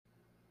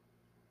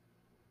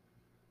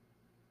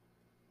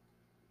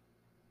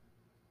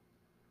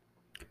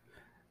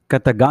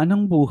Kataga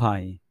ng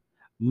Buhay,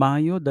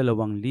 Mayo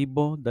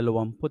 2023.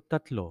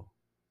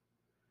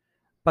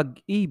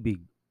 Pag-ibig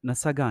na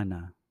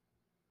sagana.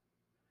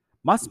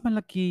 Mas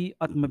malaki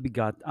at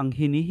mabigat ang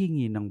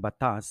hinihingi ng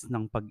batas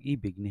ng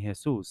pag-ibig ni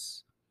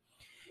Jesus.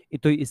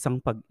 Ito'y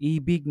isang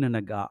pag-ibig na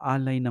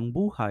nag-aalay ng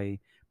buhay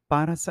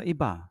para sa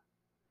iba.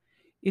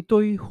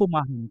 Ito'y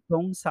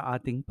humahantong sa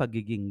ating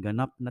pagiging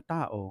ganap na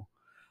tao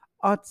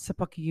at sa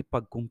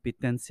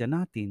pakikipagkumpetensya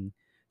natin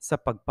sa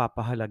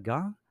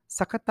pagpapahalaga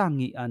sa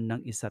katangian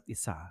ng isa't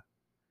isa.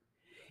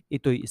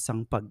 Ito'y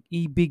isang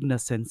pag-ibig na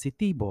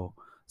sensitibo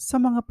sa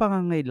mga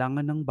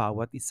pangangailangan ng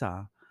bawat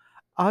isa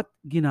at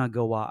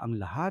ginagawa ang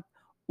lahat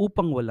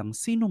upang walang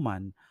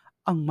sinuman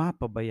ang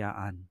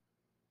mapabayaan.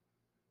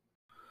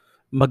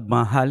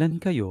 Magmahalan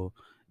kayo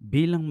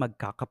bilang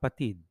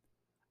magkakapatid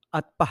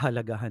at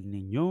pahalagahan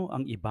ninyo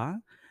ang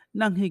iba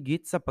ng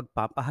higit sa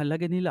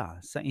pagpapahalaga nila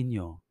sa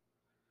inyo.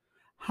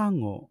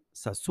 Hango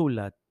sa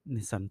sulat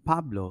ni San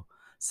Pablo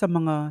sa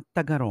mga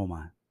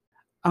taga-Roma.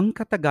 Ang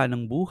kataga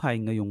ng buhay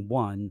ngayong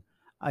buwan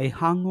ay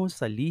hango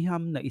sa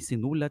liham na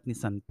isinulat ni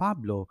San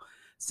Pablo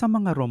sa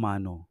mga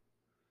Romano.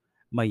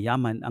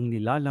 Mayaman ang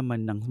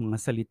nilalaman ng mga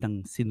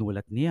salitang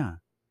sinulat niya.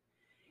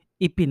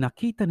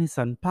 Ipinakita ni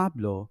San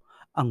Pablo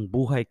ang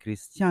buhay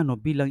Kristiyano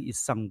bilang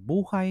isang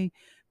buhay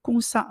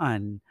kung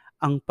saan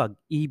ang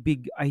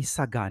pag-ibig ay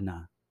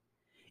sagana.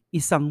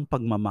 Isang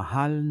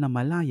pagmamahal na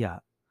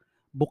malaya,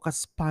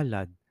 bukas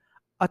palad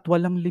at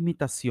walang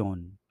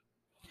limitasyon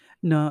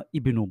na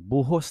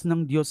ibinubuhos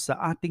ng Diyos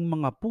sa ating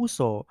mga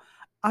puso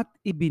at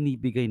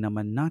ibinibigay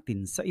naman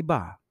natin sa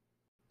iba.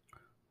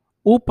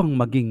 Upang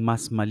maging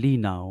mas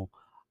malinaw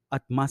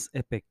at mas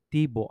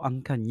epektibo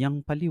ang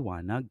kanyang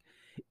paliwanag,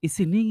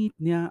 isiningit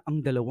niya ang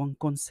dalawang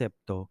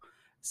konsepto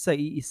sa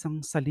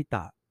iisang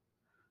salita,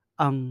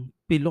 ang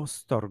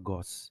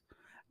Pilostorgos,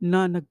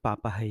 na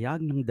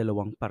nagpapahayag ng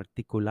dalawang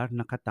partikular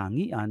na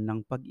katangian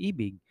ng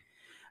pag-ibig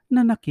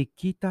na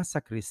nakikita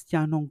sa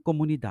Kristiyanong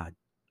komunidad,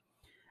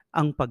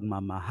 ang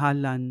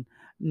pagmamahalan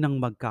ng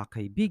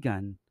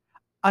magkakaibigan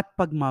at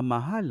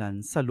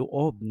pagmamahalan sa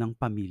loob ng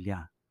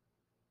pamilya.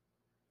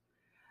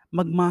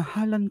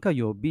 Magmahalan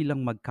kayo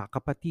bilang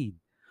magkakapatid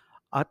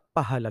at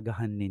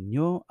pahalagahan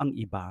ninyo ang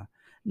iba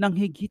ng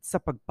higit sa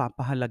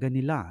pagpapahalaga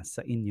nila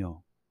sa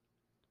inyo.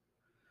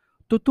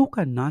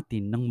 Tutukan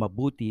natin ng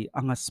mabuti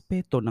ang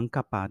aspeto ng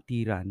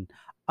kapatiran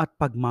at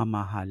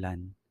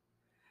pagmamahalan.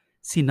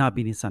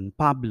 Sinabi ni San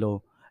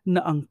Pablo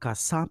na ang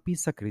kasapi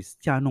sa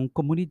Kristiyanong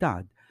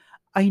komunidad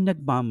ay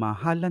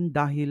nagmamahalan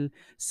dahil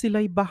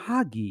sila'y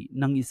bahagi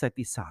ng isa't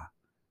isa.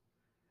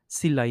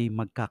 Sila'y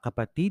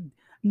magkakapatid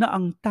na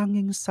ang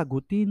tanging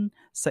sagutin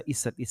sa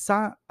isa't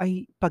isa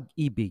ay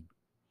pag-ibig.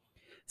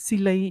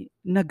 Sila'y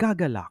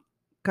nagagalak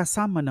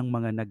kasama ng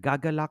mga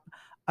nagagalak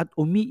at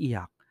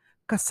umiiyak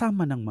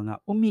kasama ng mga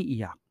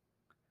umiiyak.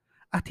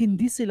 At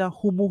hindi sila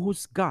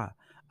humuhusga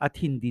at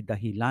hindi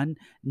dahilan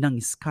ng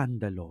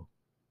iskandalo.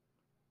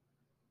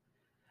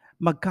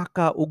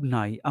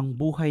 Magkakaugnay ang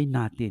buhay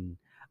natin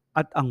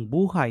at ang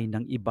buhay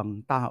ng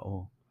ibang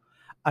tao,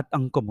 at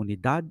ang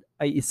komunidad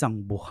ay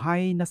isang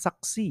buhay na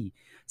saksi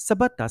sa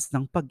batas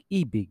ng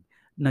pag-ibig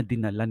na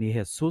dinala ni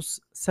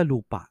Jesus sa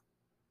lupa.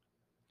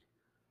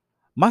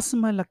 Mas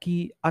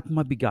malaki at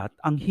mabigat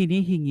ang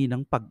hinihingi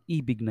ng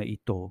pag-ibig na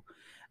ito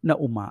na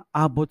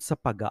umaabot sa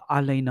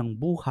pag-aalay ng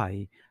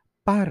buhay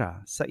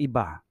para sa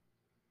iba.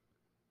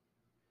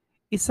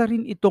 Isa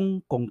rin itong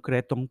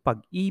konkretong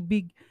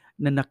pag-ibig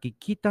na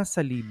nakikita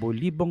sa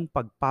libo-libong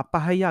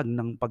pagpapahayag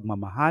ng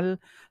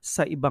pagmamahal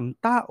sa ibang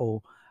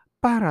tao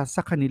para sa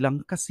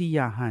kanilang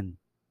kasiyahan.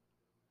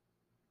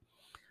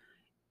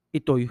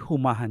 Ito'y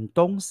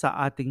humahantong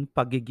sa ating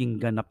pagiging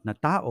ganap na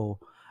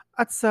tao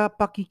at sa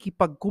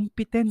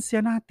pakikipagkumpetensya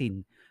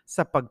natin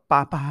sa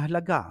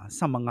pagpapahalaga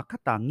sa mga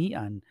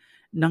katangian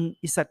ng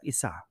isa't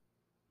isa.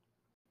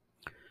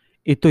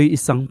 Ito'y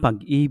isang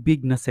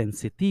pag-ibig na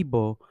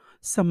sensitibo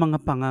sa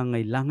mga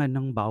pangangailangan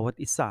ng bawat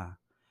isa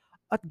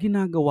at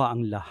ginagawa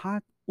ang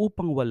lahat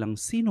upang walang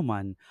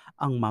sinuman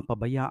ang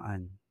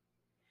mapabayaan.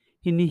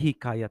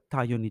 Hinihikayat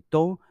tayo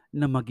nito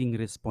na maging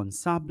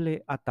responsable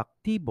at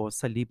aktibo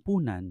sa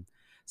lipunan,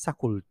 sa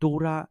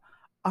kultura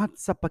at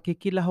sa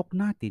pakikilahok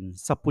natin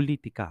sa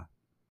politika.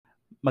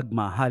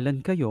 Magmahalan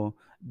kayo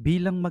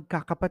bilang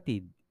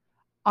magkakapatid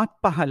at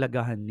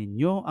pahalagahan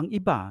ninyo ang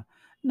iba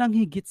ng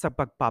higit sa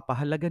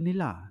pagpapahalaga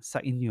nila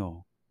sa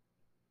inyo.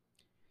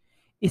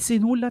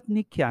 Isinulat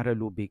ni Chiara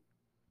Lubick,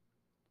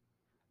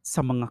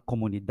 sa mga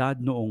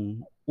komunidad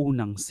noong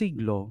unang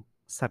siglo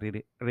sa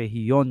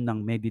rehiyon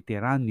ng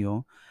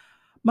Mediteraneo,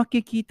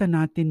 makikita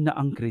natin na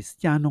ang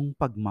Kristiyanong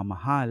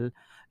pagmamahal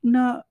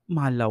na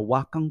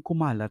malawakang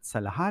kumalat sa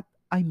lahat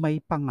ay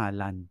may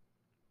pangalan.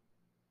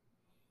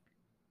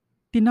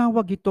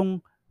 Tinawag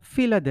itong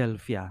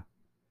Philadelphia,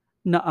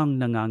 na ang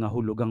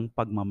nangangahulugang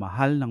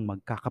pagmamahal ng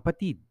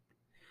magkakapatid.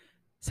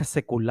 Sa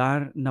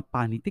sekular na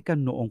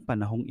panitikan noong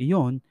panahong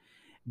iyon,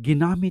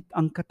 ginamit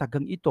ang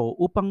katagang ito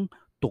upang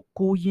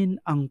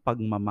tukuyin ang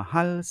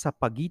pagmamahal sa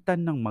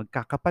pagitan ng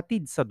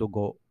magkakapatid sa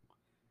dugo.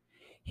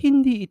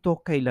 Hindi ito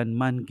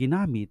kailanman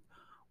ginamit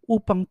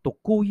upang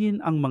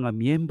tukuyin ang mga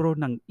miyembro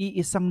ng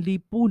iisang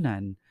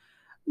lipunan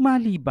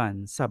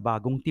maliban sa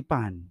bagong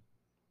tipan.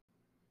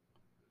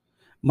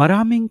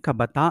 Maraming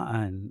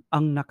kabataan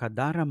ang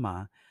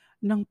nakadarama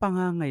ng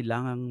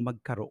pangangailangang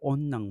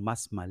magkaroon ng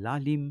mas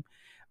malalim,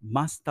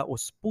 mas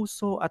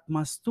taos-puso at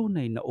mas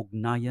tunay na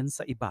ugnayan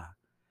sa iba.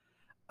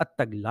 At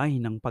taglay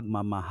ng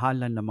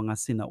pagmamahalan ng mga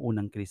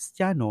sinaunang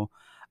Kristiyano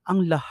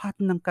ang lahat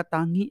ng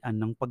katangian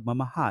ng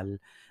pagmamahal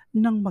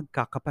ng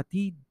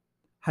magkakapatid.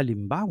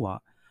 Halimbawa,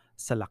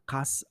 sa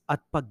lakas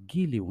at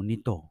paggiliw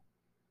nito.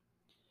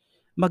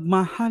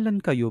 Magmahalan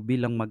kayo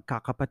bilang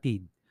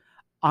magkakapatid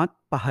at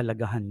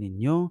pahalagahan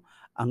ninyo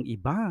ang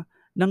iba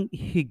ng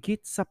higit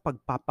sa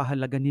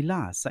pagpapahalaga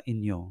nila sa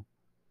inyo.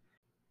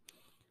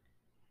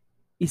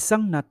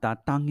 Isang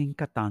natatanging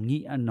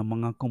katangian ng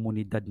mga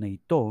komunidad na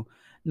ito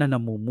na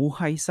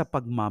namumuhay sa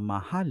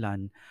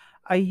pagmamahalan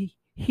ay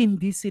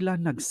hindi sila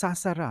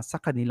nagsasara sa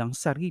kanilang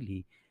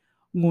sarili,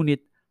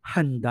 ngunit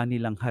handa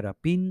nilang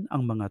harapin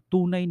ang mga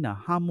tunay na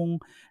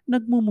hamong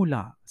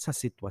nagmumula sa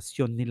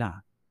sitwasyon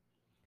nila.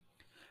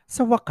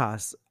 Sa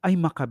wakas ay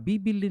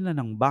makabibili na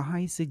ng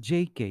bahay si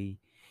JK,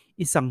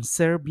 isang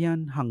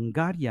Serbian,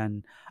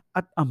 Hungarian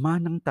at ama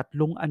ng 3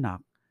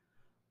 anak,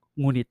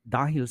 ngunit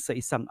dahil sa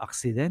isang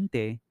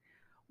aksidente,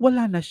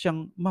 wala na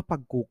siyang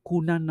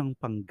mapagkukunan ng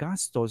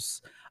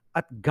panggastos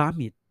at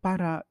gamit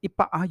para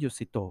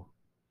ipaayos ito.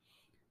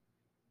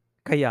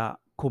 Kaya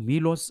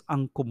kumilos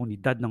ang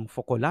komunidad ng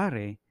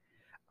Focolare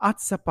at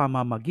sa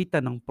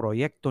pamamagitan ng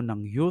proyekto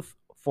ng Youth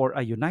for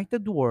a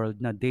United World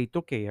na Day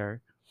to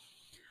Care,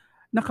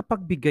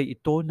 nakapagbigay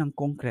ito ng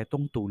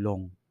konkretong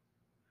tulong.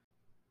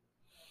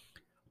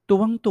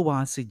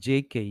 Tuwang-tuwa si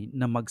JK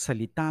na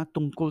magsalita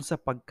tungkol sa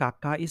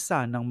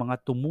pagkakaisa ng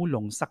mga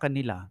tumulong sa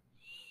kanila.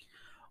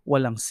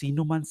 Walang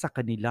sino man sa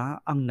kanila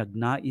ang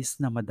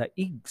nagnais na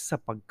madaig sa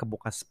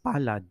pagkabukas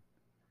palad.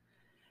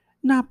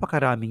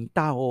 Napakaraming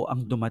tao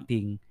ang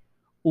dumating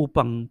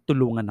upang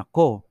tulungan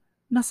ako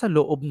na sa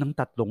loob ng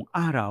 3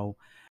 araw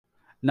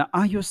na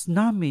ayos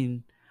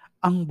namin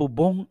ang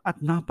bubong at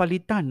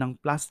napalitan ng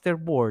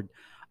plasterboard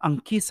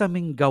ang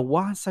kisaming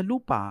gawa sa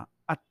lupa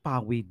at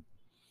pawid.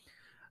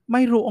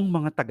 Mayroong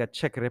mga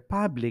taga-Czech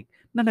Republic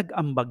na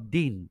nag-ambag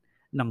din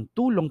ng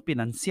tulong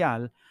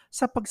pinansyal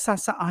sa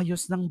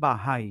pagsasaayos ng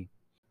bahay.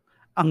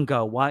 Ang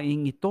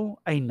gawaing ito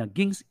ay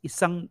naging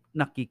isang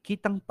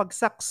nakikitang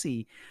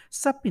pagsaksi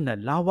sa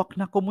pinalawak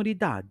na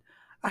komunidad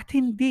at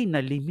hindi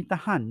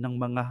nalimitahan ng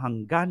mga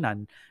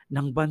hangganan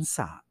ng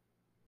bansa.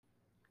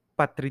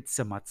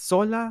 Patrizia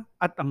Mazzola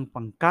at ang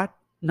pangkat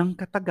ng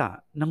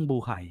Kataga ng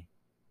Buhay.